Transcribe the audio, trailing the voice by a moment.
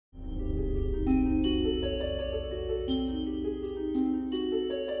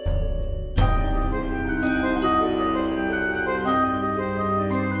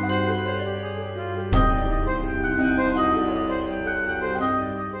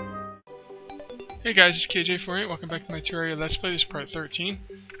Hey guys, it's KJ48. Welcome back to my Terraria Let's Play. This is part 13.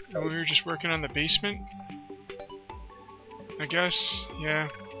 And we were just working on the basement. I guess, yeah.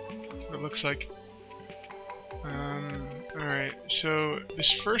 That's what it looks like. Alright, so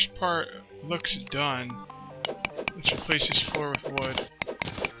this first part looks done. Let's replace this floor with wood.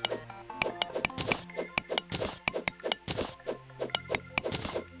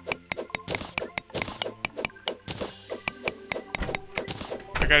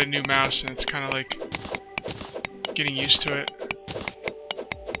 I got a new mouse and it's kind of like getting used to it.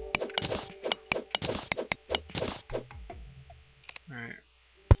 Alright,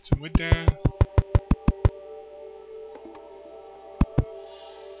 put some wood down.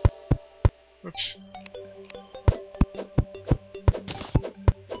 Whoops.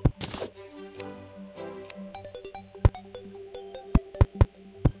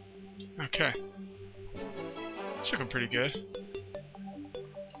 Okay. It's looking pretty good.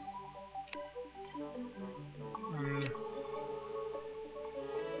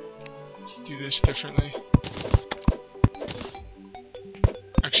 Let's do this differently.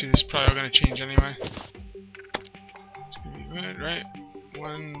 Actually, this is probably all going to change anyway. It's going to be wood, right?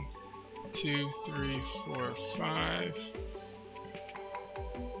 1, 2, 3, 4, 5.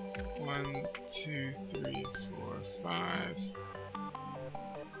 1, 2, 3, 4, 5.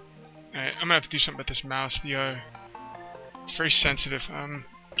 Alright, I'm gonna have to do something about this mouse. It's very sensitive.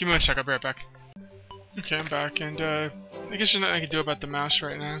 Give me 1 sec, I'll be right back. Okay, I'm back, and I guess there's nothing I can do about the mouse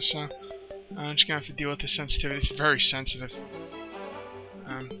right now, so I'm just gonna have to deal with the sensitivity. It's very sensitive.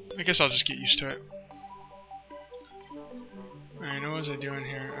 I guess I'll just get used to it. Alright, what was I doing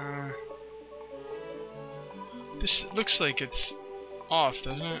here? This looks like it's off,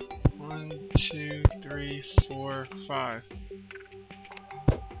 doesn't it? 1, 2, 3, 4, 5.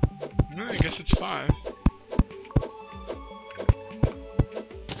 No, I guess it's 5.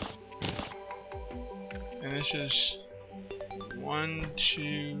 And this is 1,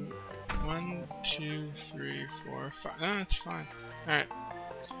 2, 3, 4, 5. No, it's fine. Alright.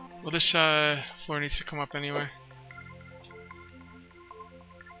 Well, this floor needs to come up anyway.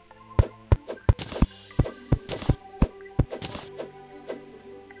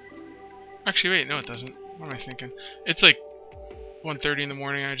 Actually, wait, no it doesn't. What am I thinking? It's like 1:30 in the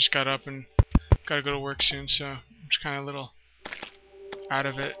morning. I just got up and gotta go to work soon, so I'm just kind of a little out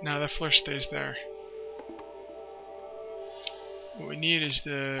of it. Now that floor stays there. What we need is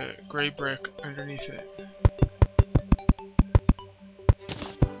the gray brick underneath it.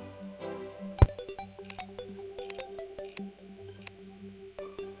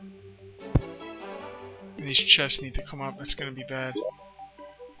 And these chests need to come up. That's gonna be bad,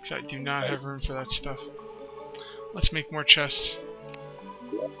 because I do not have room for that stuff. Let's make more chests.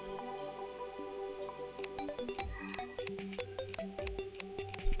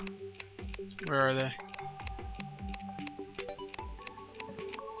 Where are they?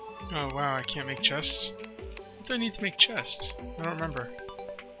 Oh wow, I can't make chests? What do I need to make chests? I don't remember.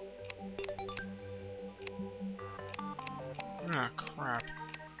 Ah, crap.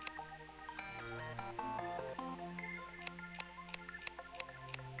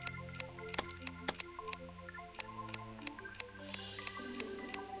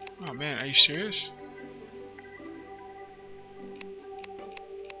 Oh man, are you serious?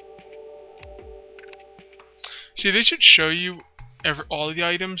 See, they should show you all of the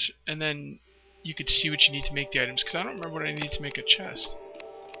items, and then you could see what you need to make the items, because I don't remember what I need to make a chest.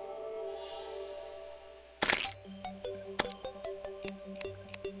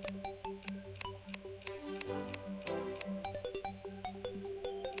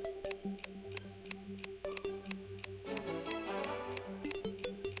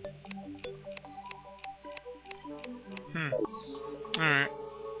 Alright.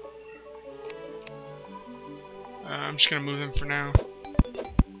 I'm just gonna move them for now.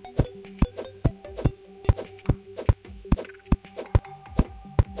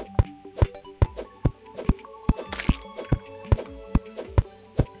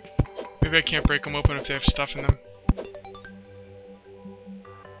 Maybe I can't break them open if they have stuff in them.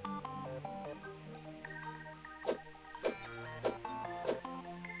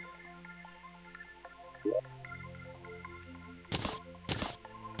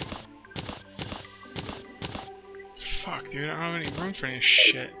 Fuck, dude, I don't have any room for any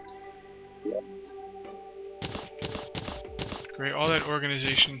shit. Great, all that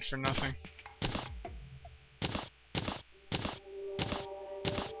organization for nothing.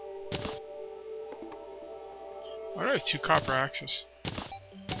 Why do I have 2 copper axes?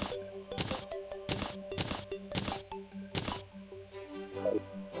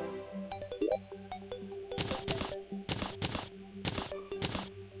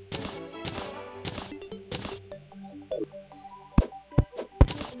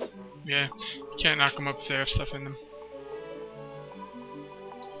 Yeah, you can't knock them up if they have stuff in them.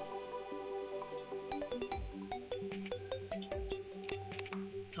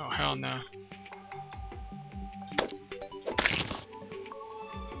 Oh, hell no.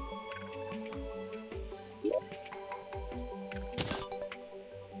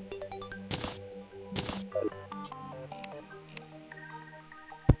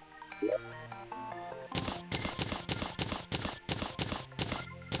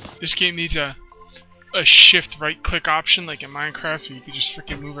 This game needs a shift right click option like in Minecraft where you could just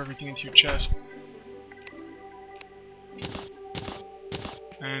freaking move everything into your chest.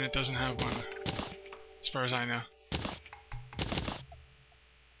 And it doesn't have one, as far as I know.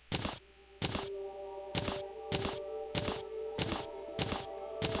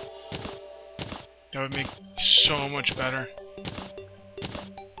 That would make so much better.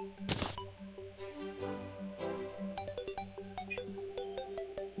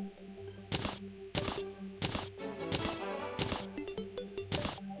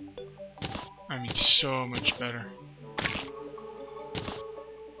 I mean, so much better.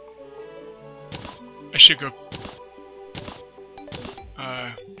 I should go.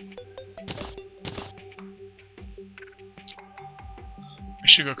 I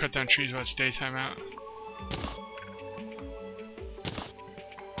should go cut down trees while it's daytime out.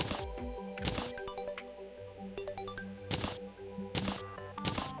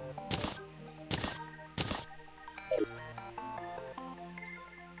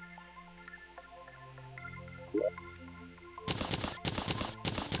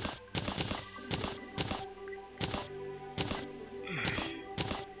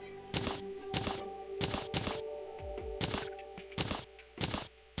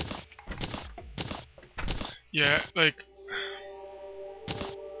 Yeah, like,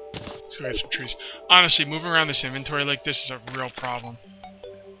 let's go get some trees. Honestly, moving around this inventory like this is a real problem.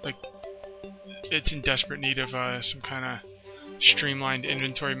 Like, it's in desperate need of some kind of streamlined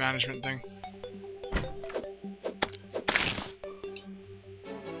inventory management thing.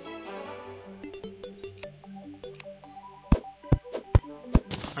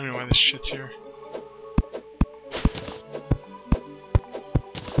 I don't know why this shit's here.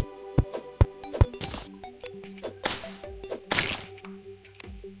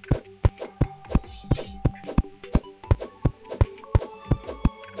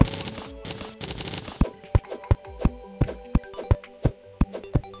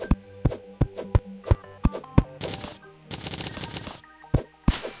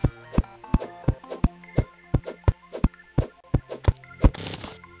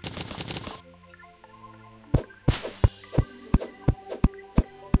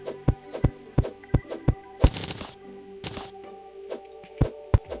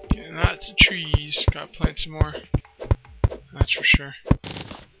 Lots of trees. Gotta plant some more. That's for sure.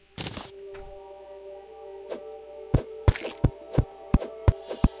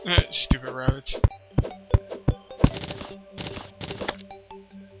 Stupid rabbits.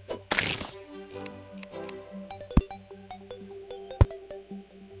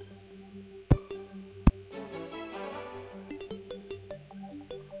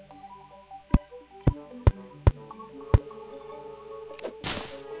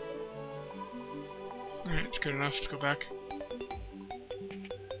 Alright, it's good enough. Let's go back.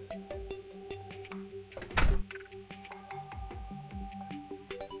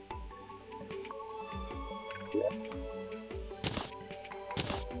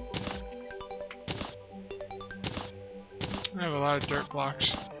 I have a lot of dirt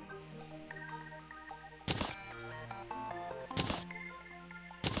blocks.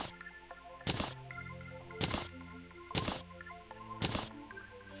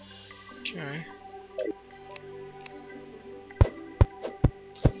 Okay.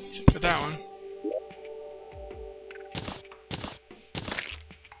 That's it for that one.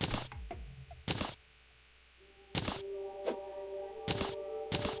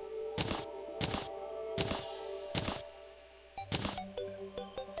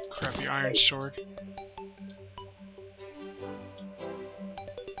 Crappy iron sword. You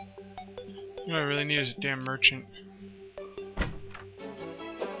know what I really need is a damn merchant.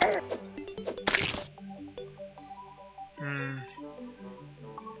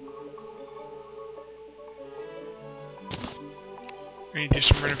 I need to do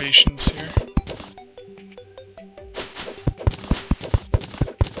some renovations here.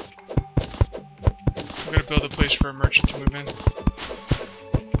 I'm gonna build a place for a merchant to move in.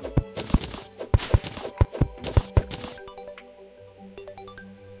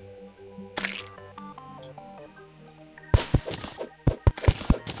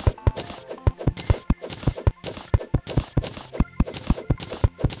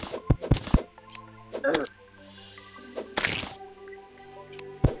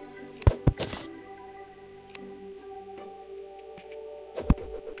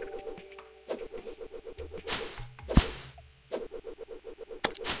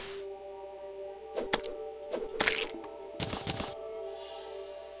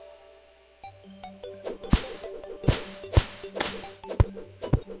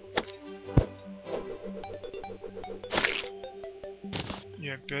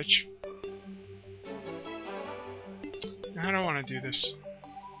 Yeah, bitch. Now, how do I want to do this?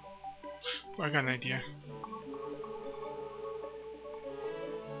 Oh, I got an idea.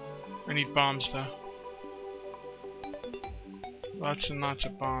 I need bombs, though. Lots and lots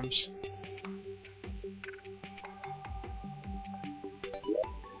of bombs.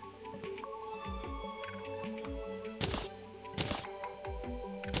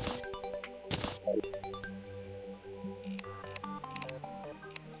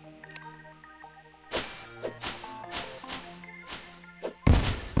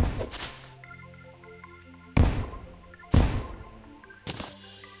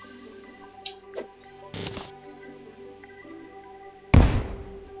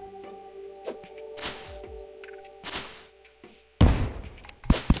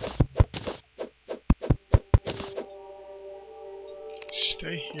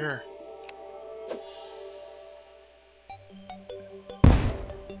 Stay here.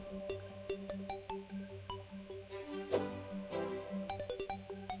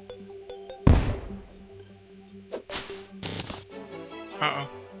 Uh-oh.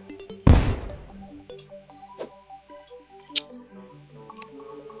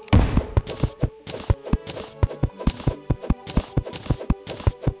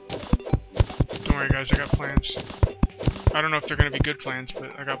 Don't worry guys, I got plans. I don't know if they're gonna be good plans,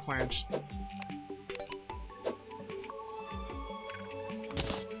 but I got plans.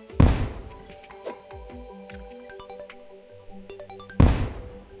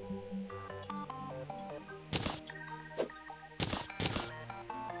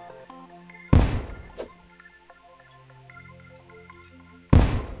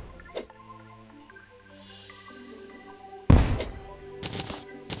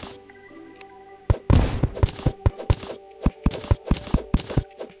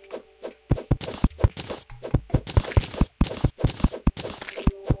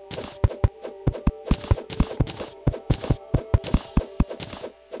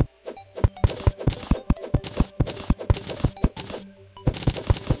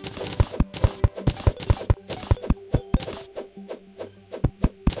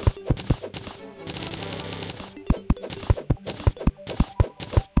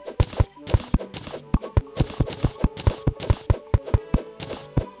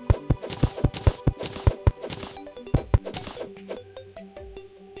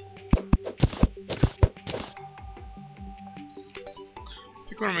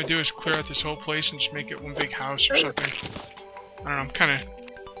 I think what I'm gonna do is clear out this whole place and just make it one big house or something. I don't know, I'm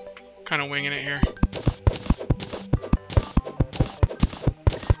kinda winging it here.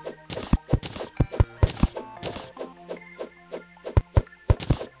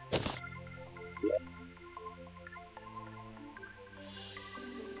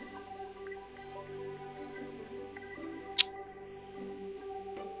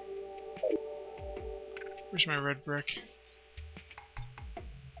 Where's my red brick?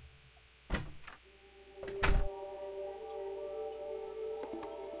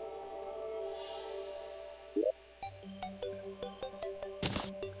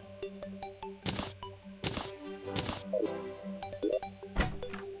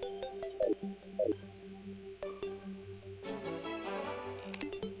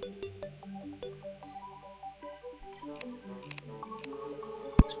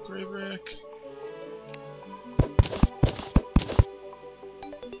 Gray brick.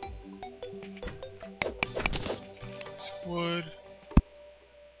 Wood.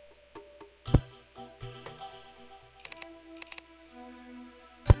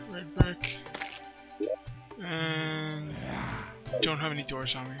 Red brick. And don't have any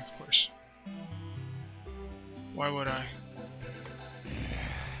doors on me, of course. Why would I?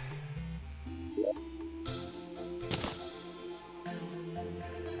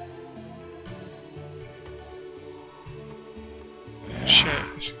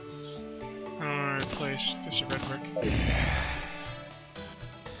 Shit. I don't know where to place this red brick.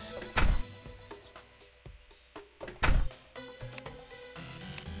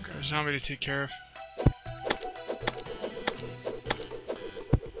 Got a zombie to take care of.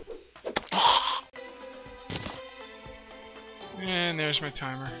 And there's my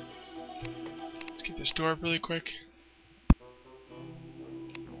timer. Let's get this door up really quick.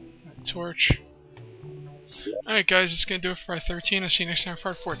 That torch. Alright guys, it's gonna do it for part 13. I'll see you next time for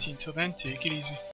part 14. Till then, take it easy.